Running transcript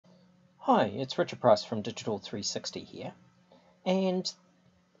Hi, it's Richard Price from Digital 360 here, and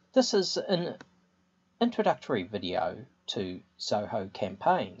this is an introductory video to Zoho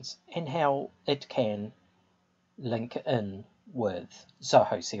campaigns and how it can link in with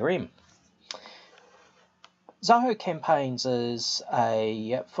Zoho CRM. Zoho campaigns is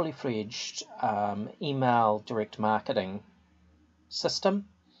a fully fledged email direct marketing system.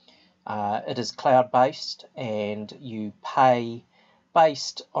 It is cloud-based and you pay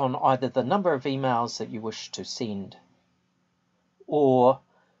based on either the number of emails that you wish to send, or,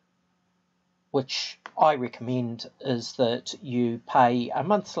 which I recommend, is that you pay a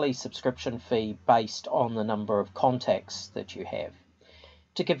monthly subscription fee based on the number of contacts that you have.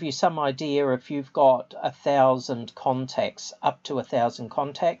 To give you some idea, if you've got 1,000 contacts, up to 1,000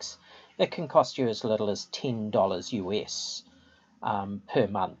 contacts, it can cost you as little as $10 US per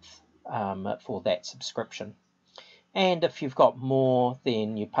month for that subscription. And if you've got more,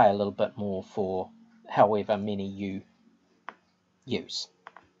 then you pay a little bit more for however many you use.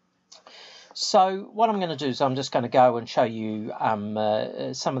 So what I'm going to do is I'm just going to go and show you some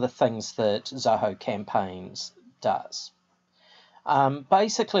of the things that Zoho Campaigns does.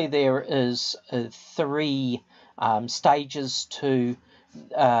 Basically, there is three stages to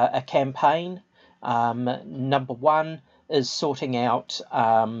a campaign. Number one is sorting out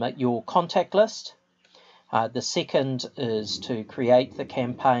your contact list. The second is to create the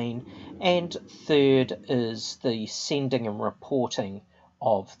campaign, and third is the sending and reporting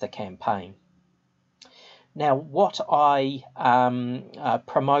of the campaign. Now, what I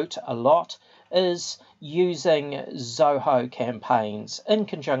promote a lot is using Zoho campaigns in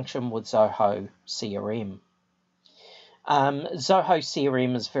conjunction with Zoho CRM. Zoho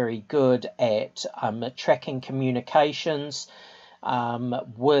CRM is very good at tracking communications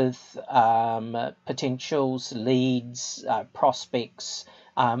with potentials, leads, prospects,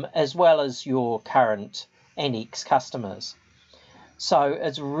 as well as your current and ex-customers. So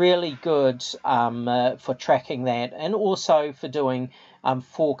it's really good for tracking that, and also for doing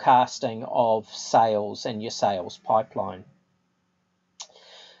forecasting of sales and your sales pipeline.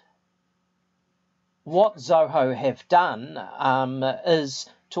 What Zoho have done is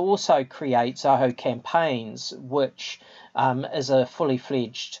to also create Zoho Campaigns, which is a fully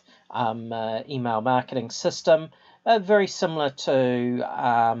fledged email marketing system, very similar to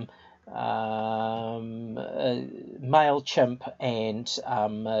MailChimp and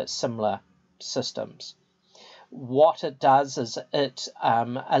similar systems. What it does is it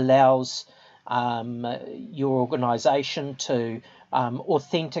allows your organization to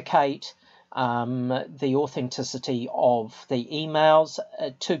authenticate the authenticity of the emails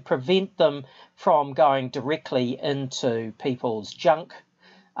to prevent them from going directly into people's junk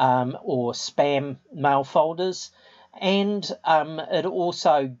or spam mail folders. And it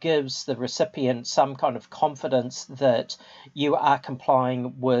also gives the recipient some kind of confidence that you are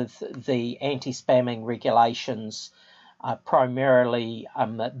complying with the anti-spamming regulations, primarily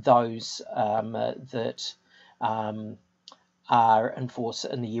those that are enforced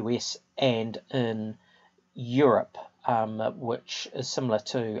in the US and in Europe, which is similar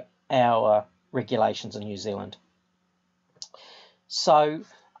to our regulations in New Zealand. So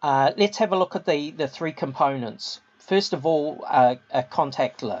let's have a look at the three components. First of all, a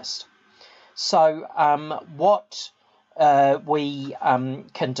contact list. So what we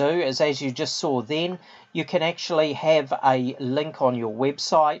can do is, as you just saw then, you can actually have a link on your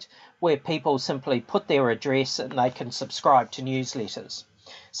website where people simply put their address and they can subscribe to newsletters.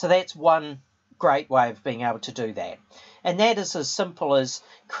 So that's one great way of being able to do that. And that is as simple as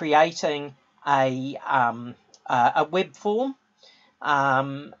creating a web form,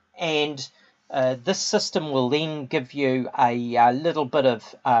 and this system will then give you a little bit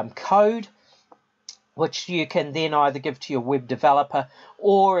of code, which you can then either give to your web developer,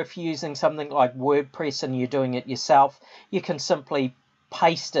 or if you're using something like WordPress and you're doing it yourself, you can simply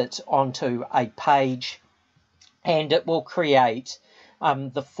paste it onto a page and it will create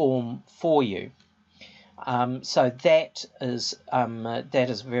the form for you. So that is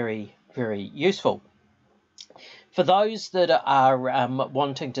very, very useful. For those that are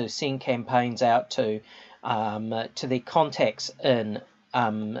wanting to send campaigns out to their contacts in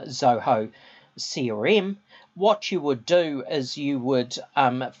Zoho CRM, what you would do is you would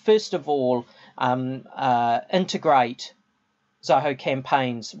first of all integrate Zoho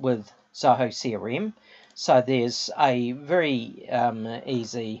Campaigns with Zoho CRM. So there's a very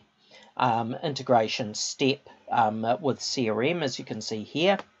easy integration step with CRM, as you can see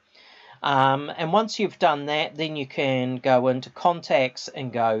here. And once you've done that, then you can go into contacts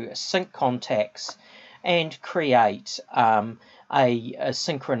and go sync contacts and create a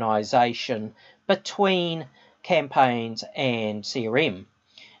synchronization between campaigns and CRM.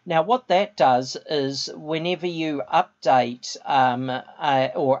 Now, what that does is whenever you update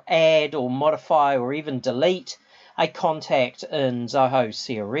or add or modify or even delete a contact in Zoho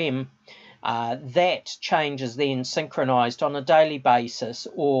CRM, that change is then synchronized on a daily basis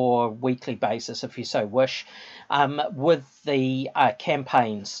or weekly basis, if you so wish, with the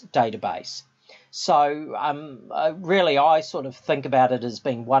campaigns database. So really, I sort of think about it as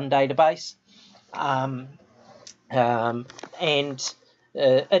being one database. And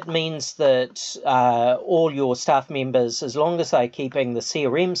it means that all your staff members, as long as they're keeping the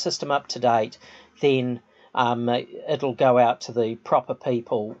CRM system up to date, then it'll go out to the proper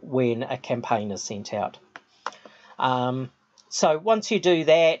people when a campaign is sent out. So once you do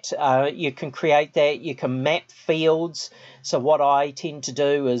that, you can create that. You can map fields. So what I tend to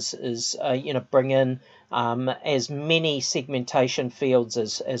do is bring in as many segmentation fields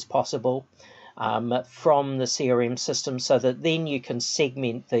as possible from the CRM system, so that then you can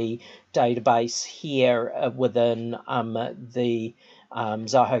segment the database here within the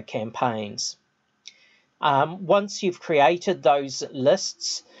Zoho campaigns. Once you've created those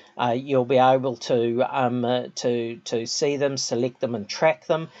lists, you'll be able to see them, select them and track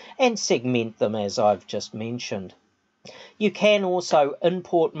them and segment them, as I've just mentioned. You can also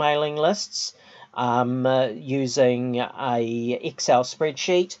import mailing lists using a Excel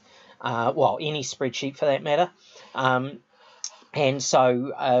spreadsheet, well, any spreadsheet for that matter. And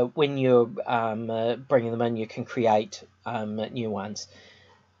so when you're bringing them in, you can create new ones.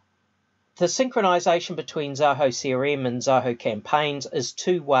 The synchronization between Zoho CRM and Zoho campaigns is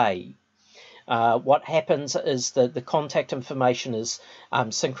two-way. What happens is that the contact information is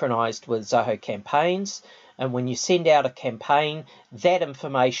synchronized with Zoho campaigns, and when you send out a campaign, that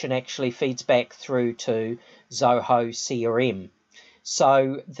information actually feeds back through to Zoho CRM.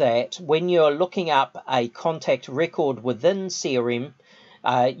 So that when you're looking up a contact record within CRM,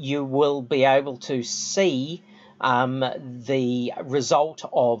 you will be able to see the result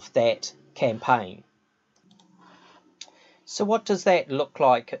of that campaign. So what does that look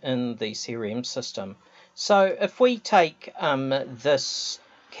like in the CRM system? So if we take this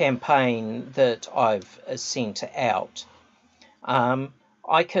campaign that I've sent out,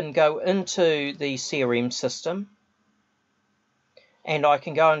 I can go into the CRM system and I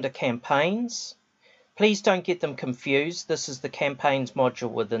can go under campaigns. Please don't get them confused. This is the campaigns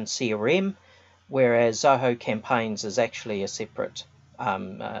module within CRM, whereas Zoho campaigns is actually a separate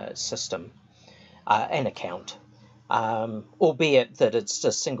system, an account, albeit that it's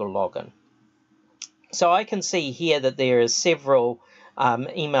a single login. So I can see here that there are several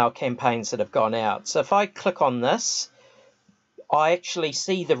email campaigns that have gone out. So if I click on this, I actually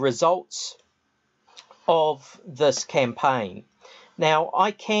see the results of this campaign. Now,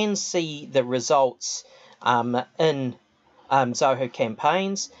 I can see the results in Zoho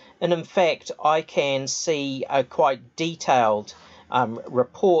campaigns, and in fact, I can see quite detailed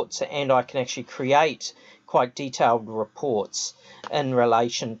reports, and I can actually create quite detailed reports in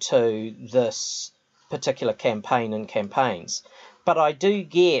relation to this particular campaign and campaigns. But I do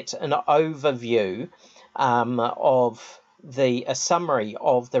get an overview of a summary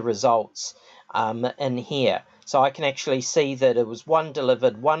of the results in here. So I can actually see that it was one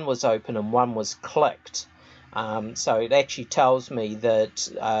delivered, one was open, and one was clicked. So it actually tells me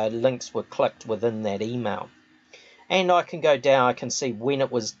that links were clicked within that email. And I can go down, I can see when it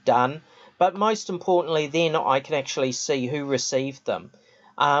was done, but most importantly then I can actually see who received them.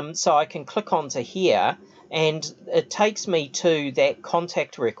 So I can click onto here and it takes me to that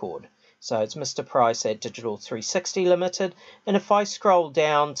contact record. So it's Mr. Price at Digital 360 Limited, and if I scroll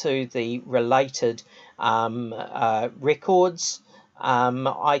down to the related records,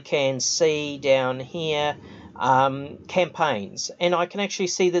 I can see down here campaigns, and I can actually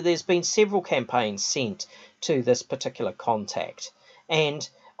see that there's been several campaigns sent to this particular contact, and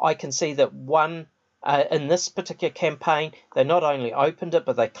I can see that one in this particular campaign, they not only opened it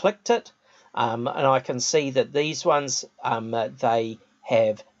but they clicked it, and I can see that these ones they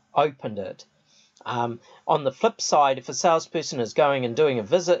have opened it. On the flip side, if a salesperson is going and doing a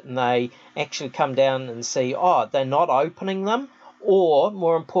visit and they actually come down and see, oh, they're not opening them, or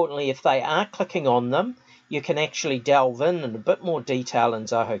more importantly, if they are clicking on them, you can actually delve in a bit more detail in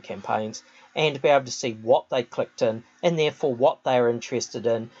Zoho campaigns and be able to see what they clicked in and therefore what they're interested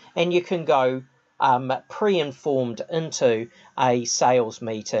in, and you can go pre-informed into a sales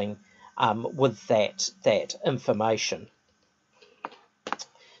meeting with that information.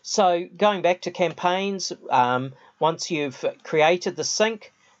 So going back to campaigns, once you've created the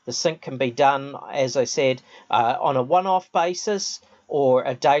sync, The sync can be done, as I said, on a one-off basis or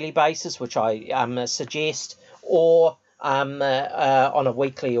a daily basis, which I suggest, or on a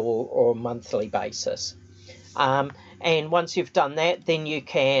weekly or monthly basis. And once you've done that, then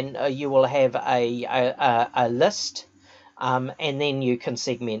you will have a list, and then you can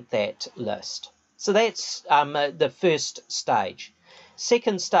segment that list. So that's the first stage.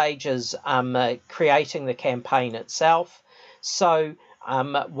 Second stage is creating the campaign itself. So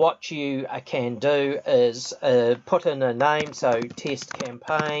what you can do is put in a name, so test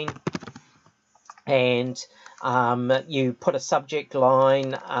campaign, and you put a subject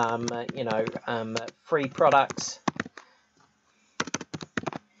line, free products.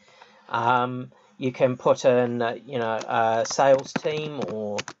 You can put in, a sales team,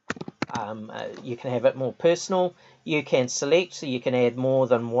 or you can have it more personal. You can select, so you can add more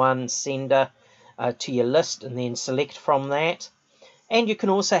than one sender to your list and then select from that. And you can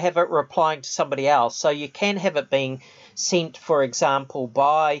also have it replying to somebody else. So you can have it being sent, for example,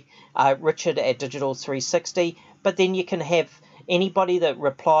 by Richard at Digital 360, but then you can have anybody that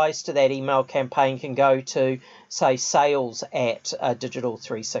replies to that email campaign can go to, say, sales at Digital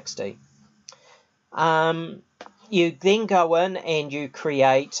 360. You then go in and you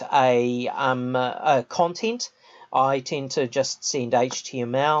create a content. I tend to just send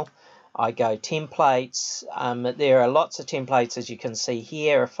HTML. I go templates. There are lots of templates, as you can see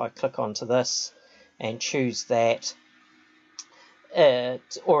here. If I click onto this and choose that,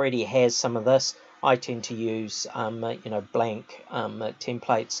 it already has some of this. I tend to use blank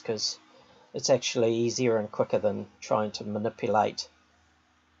templates because it's actually easier and quicker than trying to manipulate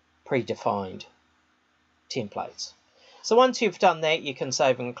predefined templates. So once you've done that, you can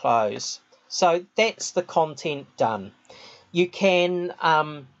save and close. So that's the content done. You can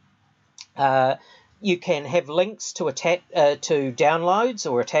have links to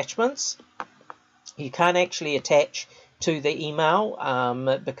downloads or attachments. You can't actually attach to the email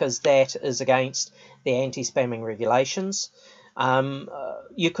because that is against the anti-spamming regulations.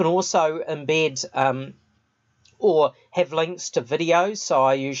 You can also embed or have links to videos. So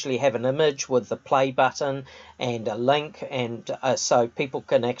I usually have an image with the play button and a link, and so people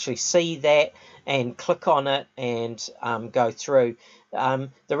can actually see that and click on it and go through. The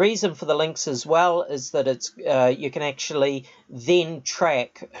reason for the links as well is that it's you can actually then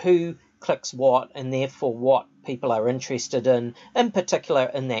track who clicks what, and therefore what people are interested in particular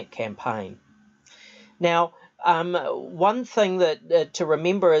in that campaign. Now, one thing that to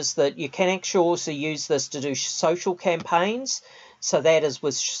remember is that you can actually also use this to do social campaigns. So that is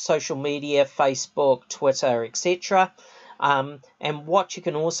with social media, Facebook, Twitter, etc. And what you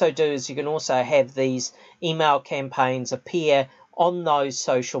can also do is you can also have these email campaigns appear on those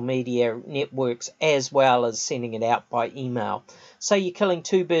social media networks as well as sending it out by email. So you're killing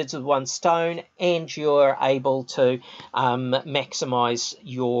two birds with one stone, and you're able to maximize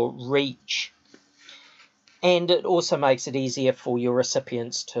your reach. And it also makes it easier for your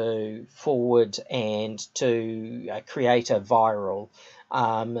recipients to forward and to create a viral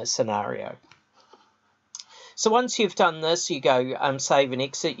scenario. So once you've done this, you go save and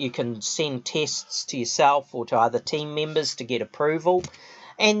exit. You can send tests to yourself or to other team members to get approval.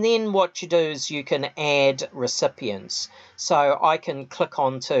 And then what you do is you can add recipients. So I can click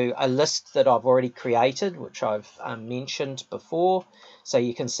onto a list that I've already created, which I've mentioned before. So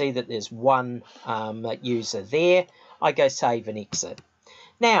you can see that there's one user there. I go save and exit.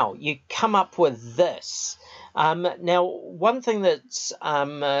 Now you come up with this. Now, one thing that's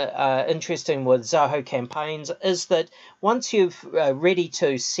interesting with Zoho campaigns is that once you're ready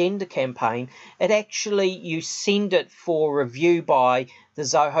to send a campaign, you send it for review by the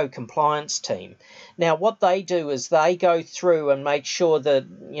Zoho compliance team. Now, what they do is they go through and make sure that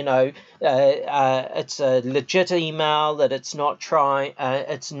it's a legit email, that it's not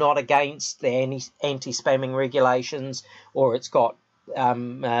against the anti-spamming regulations, or it's got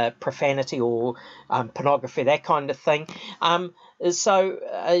profanity or pornography, that kind of thing. So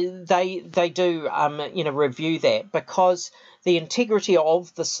they do review that, because the integrity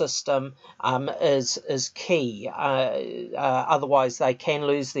of the system is key. Otherwise, they can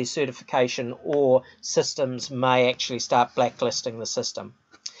lose their certification, or systems may actually start blacklisting the system.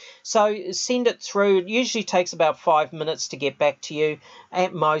 So send it through. It usually takes about 5 minutes to get back to you,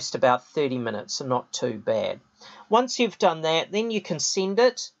 at most about 30 minutes, so not too bad. Once you've done that, then you can send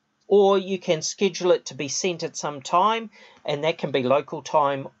it, or you can schedule it to be sent at some time, and that can be local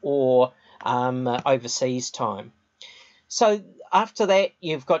time or overseas time. So after that,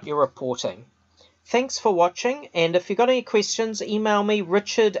 you've got your reporting. Thanks for watching, and if you've got any questions, email me,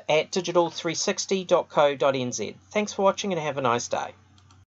 richard@digital360.co.nz. Thanks for watching, and have a nice day.